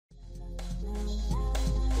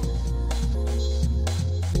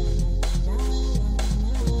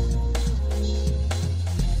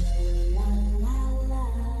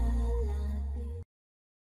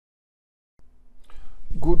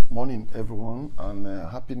Good morning, everyone, and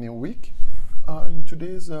happy new week. In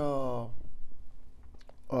today's video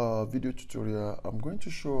tutorial, I'm going to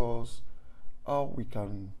show us how we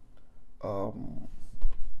can how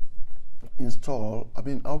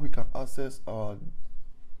we can access our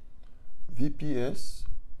VPS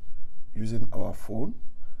using our phone.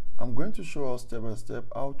 I'm going to show us step by step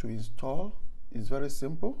how to install. It's very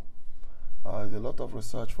simple. There's a lot of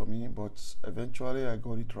research for me, but eventually I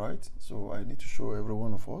got it right. So I need to show every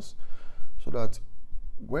one of us so that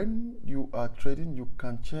when you are trading, you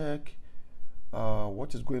can check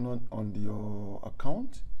what is going on your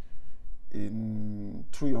account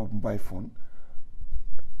through your mobile phone.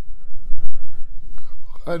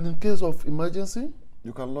 And in case of emergency,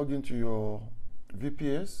 you can log into your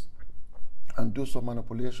VPS and do some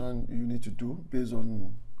manipulation you need to do based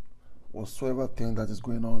on whatsoever thing that is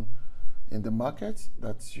going on in the market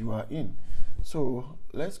that you are in. So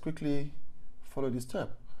let's quickly follow this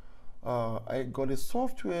step. I got a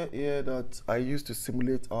software here that I use to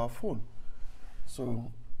simulate our phone.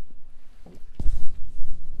 So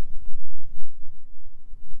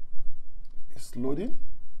it's loading.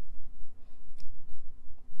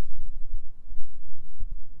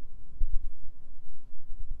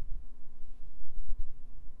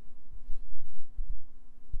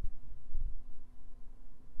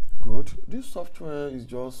 Good. This software is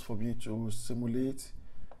just for me to simulate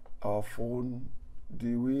our phone,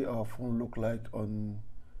 the way our phone look like on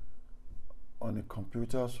a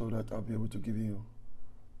computer, so that I'll be able to give you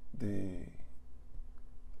the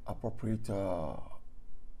appropriate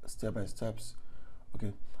step-by-steps.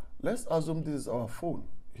 Okay, let's assume this is our phone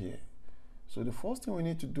here. So the first thing we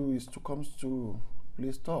need to do is to come to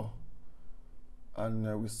Play Store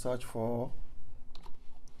and we search for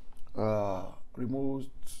remote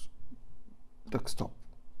desktop.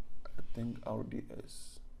 I think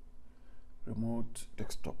RDS, remote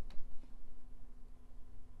desktop.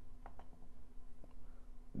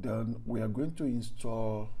 Then we are going to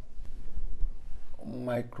install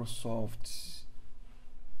Microsoft.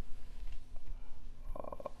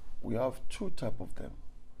 We have two types of them,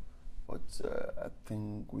 but I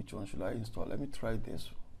think, which one should I install? Let me try this.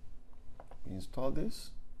 We install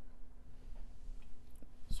this.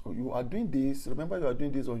 So you are doing this, remember you are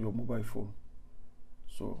doing this on your mobile phone.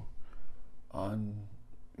 So, and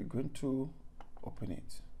we're going to open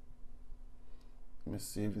it. Let me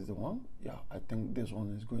see if it's the one. Yeah, I think this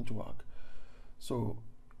one is going to work. So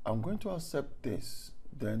I'm going to accept this.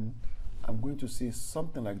 Then I'm going to see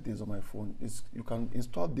something like this on my phone. You can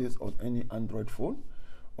install this on any Android phone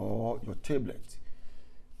or your tablet.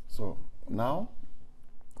 So now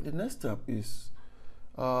the next step is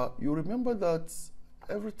you remember that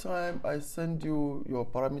every time I send you your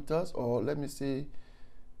parameters, or let me say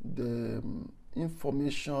the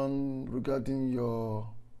information regarding your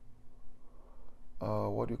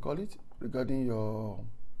what do you call it, regarding your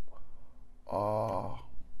I'm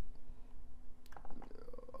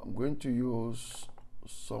going to use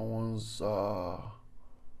someone's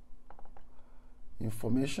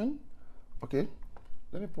information. Okay,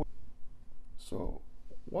 let me put. So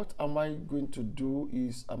what am I going to do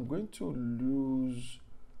is I'm going to lose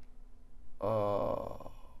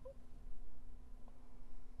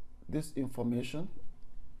this information,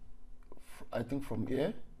 I think, from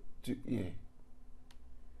here to here,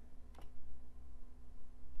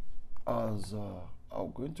 as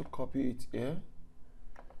I'm going to copy it here,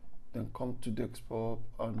 then come to desktop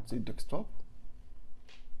and say desktop,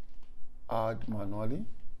 add manually,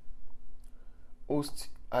 host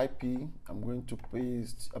IP. I'm going to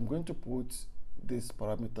put these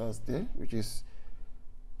parameters there, which is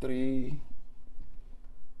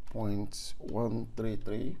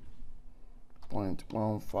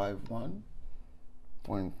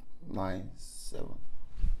 3.133.151.97.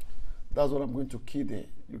 That's what I'm going to key there.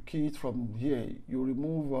 You key it from here. You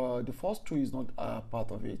remove the first two is not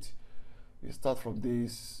part of it. We start from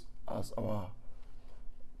this as our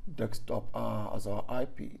desktop, as our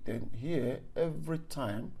IP. Then here, every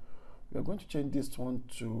time we are going to change this one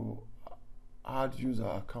to add user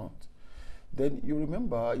account. Then you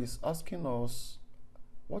remember it's asking us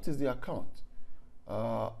what is the account.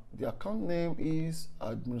 The account name is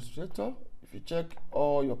administrator. If you check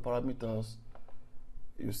all your parameters,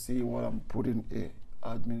 you see what I'm putting here,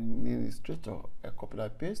 administrator. I copy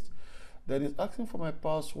that, paste. Then it's asking for my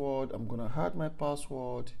password. I'm gonna add my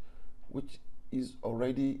password, which is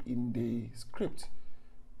already in the script.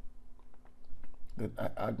 Then I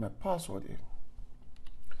add my password in.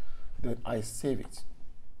 Then I save it.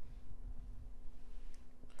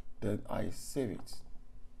 Then I save it.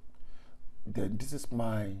 Then this is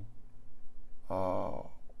my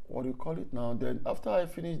what do you call it now. Then after I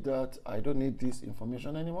finish that, I don't need this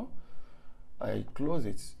information anymore. I close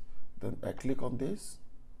it. Then I click on this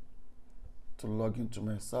to log into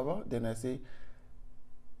my server. Then I say,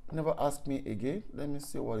 never ask me again. Let me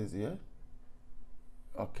see what is here.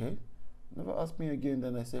 Okay, never ask me again.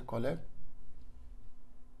 Then I say collect.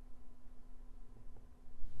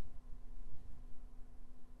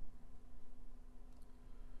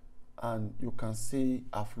 And you can see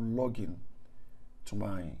I've logged in to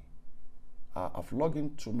my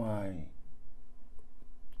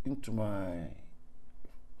into my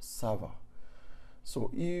server. So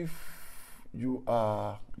if you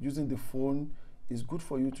are using the phone, it's good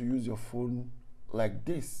for you to use your phone like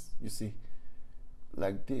this, you see,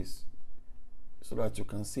 like this, so that you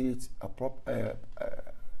can see it appropriately.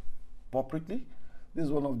 This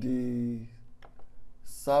is one of the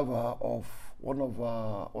server of one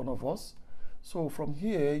of us. So from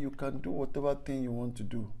here you can do whatever thing you want to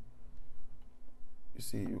do. You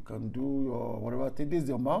see, you can do your whatever thing. This is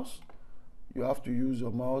your mouse. You have to use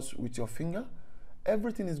your mouse with your finger.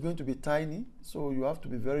 Everything is going to be tiny, so you have to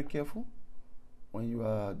be very careful when you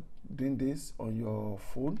are doing this on your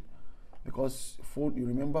phone, because phone, you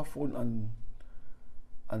remember, phone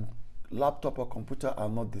and laptop or computer are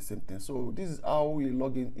not the same thing. So this is how you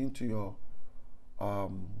log in into your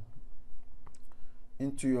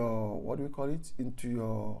what do you call it, into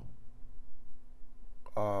your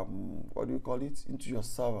what do you call it, into your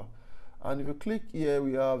server. And if you click here,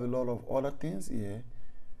 we have a lot of other things here.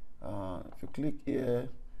 If you click here,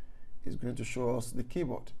 it's going to show us the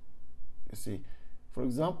keyboard. You see, for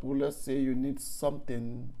example, let's say you need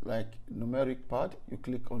something like numeric pad. You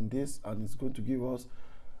click on this and it's going to give us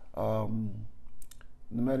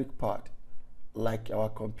numeric pad like our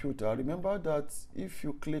computer. Remember that if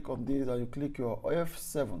you click on this and you click your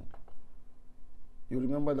F7, you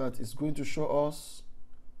remember that it's going to show us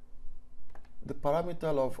the parameter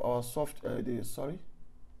of our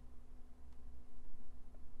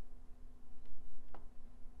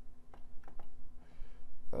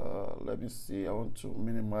let me see, I want to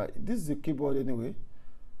minimize. This is the keyboard anyway,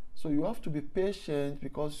 so you have to be patient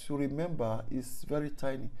because you remember it's very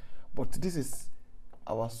tiny, but this is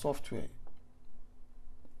our software.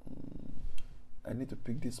 I need to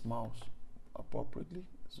pick this mouse appropriately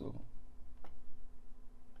so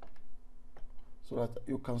that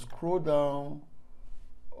you can scroll down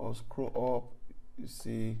or scroll up. You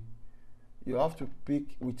see, you have to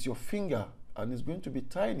pick with your finger and it's going to be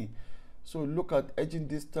tiny. So look at edging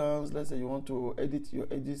distance. Let's say you want to edit your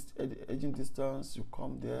edging distance. You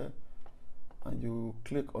come there and you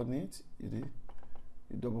click on it. You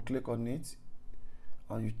double click on it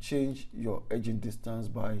and you change your edging distance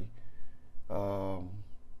by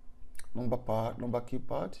number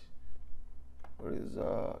keypad. There is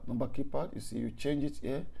number keypad. You see, you change it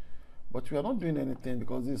here, but we are not doing anything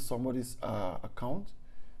because this is somebody's account,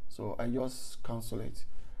 so I just cancel it.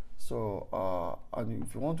 So and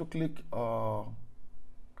if you want to click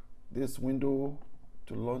this window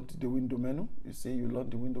to launch the window menu, you see, you launch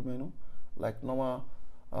the window menu like normal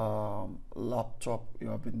laptop you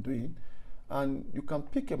have been doing, and you can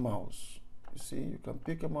pick a mouse. You see, you can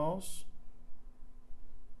pick a mouse.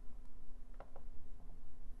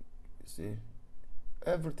 You see,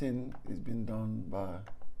 everything is being done by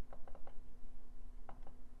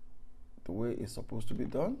the way it's supposed to be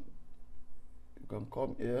done. You can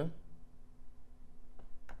come here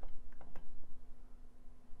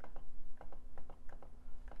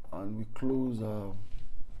and we close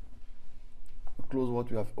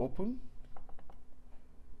what we have opened.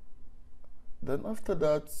 Then after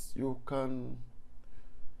that, you can,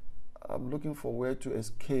 I'm looking for where to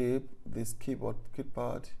escape this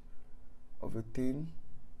keypad of a thing.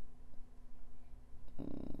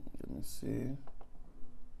 Let me see.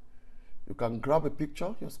 You can grab a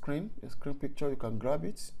picture, your screen picture. You can grab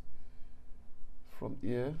it from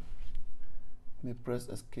here. Let me press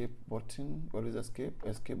escape button. What is escape?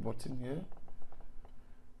 Escape button here.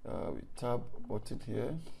 We tab button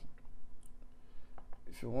here.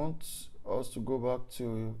 If you want us to go back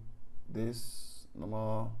to this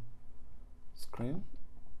normal screen,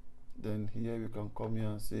 then here we can come here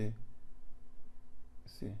and say,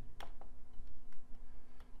 see,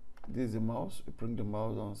 this is the mouse. You bring the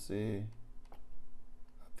mouse and say,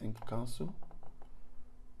 I think cancel.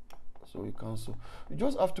 So we cancel. You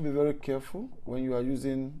just have to be very careful when you are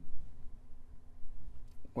using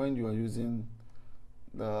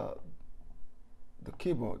the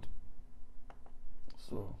keyboard.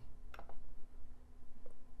 So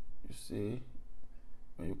you see,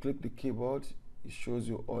 when you click the keyboard, it shows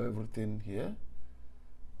you everything here,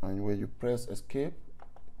 and when you press escape,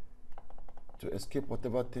 to escape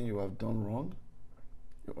whatever thing you have done wrong.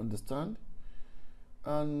 You understand?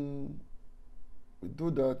 And we do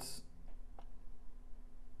that.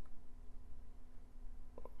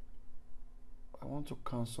 I want to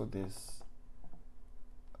cancel this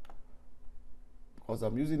because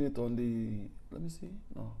I'm using it on the, let me see.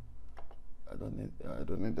 No, I don't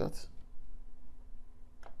need that.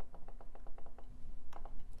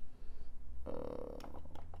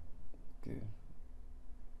 Okay.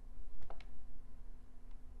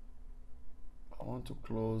 I want to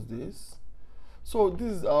close this. So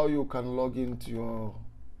this is how you can log into your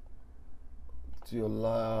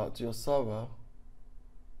server.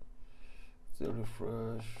 Say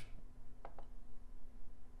refresh.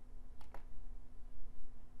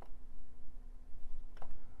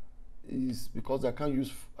 Is because I can't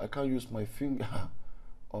use my finger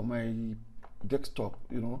or my desktop,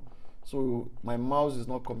 you know. So my mouse is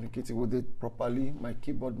not communicating with it properly, my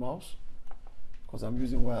keyboard mouse, because I'm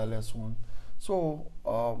using wireless one. So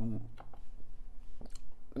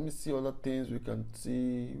let me see other things we can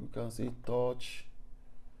see. We can see touch.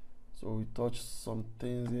 So we touch some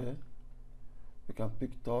things here. We can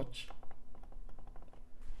pick touch.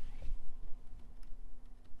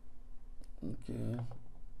 Okay,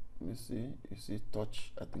 let me see. You see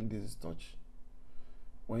touch. I think this is touch.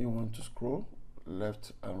 When you want to scroll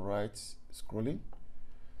left and right scrolling,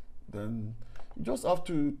 then you just have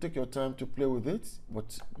to take your time to play with it.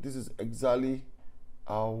 But this is exactly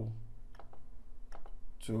how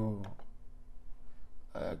to,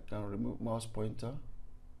 I can remove mouse pointer.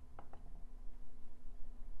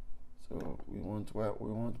 So we want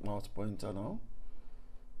mouse pointer now,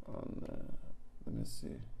 and let me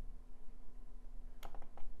see.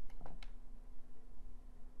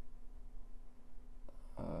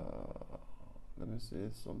 Let me see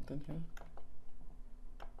something here.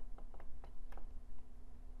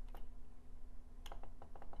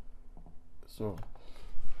 So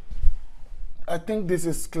I think this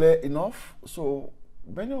is clear enough. So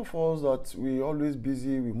many of us that we always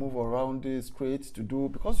busy, we move around this straight to do,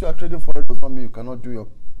 because you are trading for it does not mean you cannot do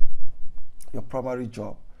your primary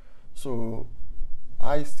job. So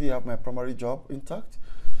I still have my primary job intact,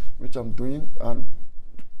 which I'm doing, and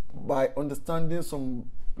by understanding some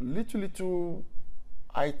little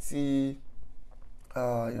IT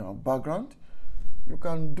background, you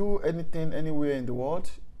can do anything anywhere in the world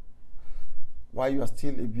while you are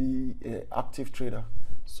still a active trader.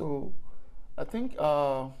 So I think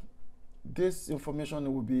this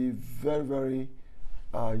information will be very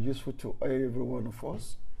useful to every one of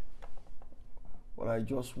us. But I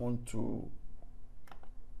just want to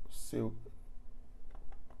say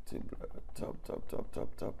tap.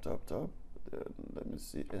 Then let me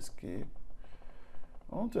see, escape.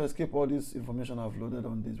 I want to escape all this information I've loaded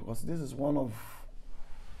on this, because this is one of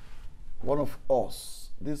us.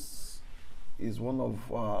 This is one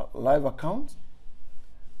of live account.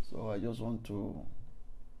 So I just want to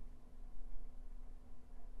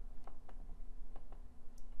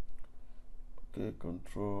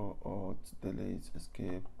Control Alt delete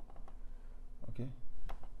escape. Okay.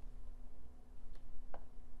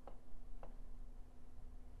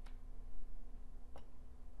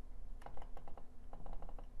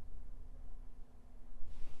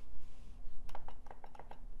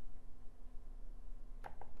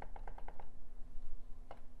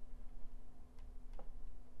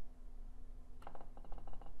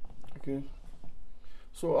 Okay,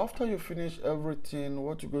 so after you finish everything,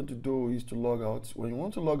 what you're going to do is to log out. When you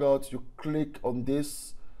want to log out, you click on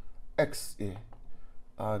this X here,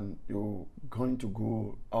 and you're going to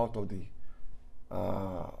go out of the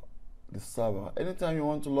server. Anytime you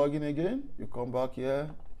want to log in again, you come back here,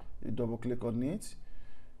 you double click on it,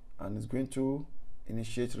 and it's going to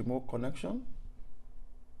initiate remote connection,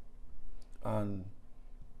 and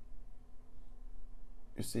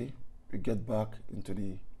you see, you get back into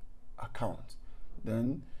the account.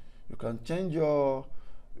 Then you can change your,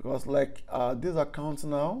 because like this account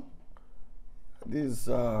now, this is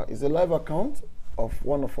a live account of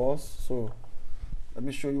one of us. So let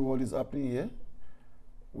me show you what is happening here,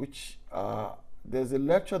 which there's a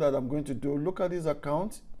lecture that I'm going to do. Look at this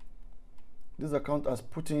account. This account has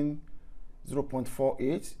put in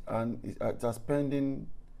 0.48 and it has pending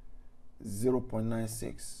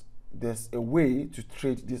 0.96. There's a way to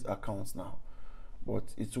trade these accounts now, but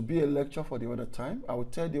it will be a lecture for the other time. I will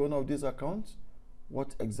tell the owner of this account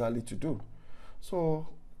what exactly to do. So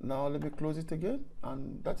now let me close it again,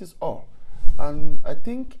 and that is all. And I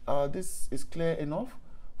think this is clear enough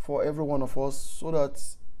for every one of us, so that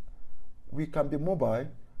we can be mobile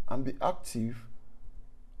and be active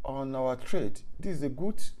on our trade. This is a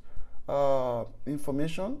good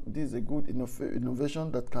information. This is a good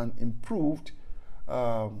innovation that can improve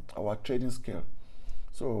our trading skill.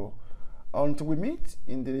 So until we meet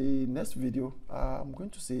in the next video, I'm going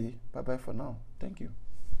to say bye bye for now. Thank you.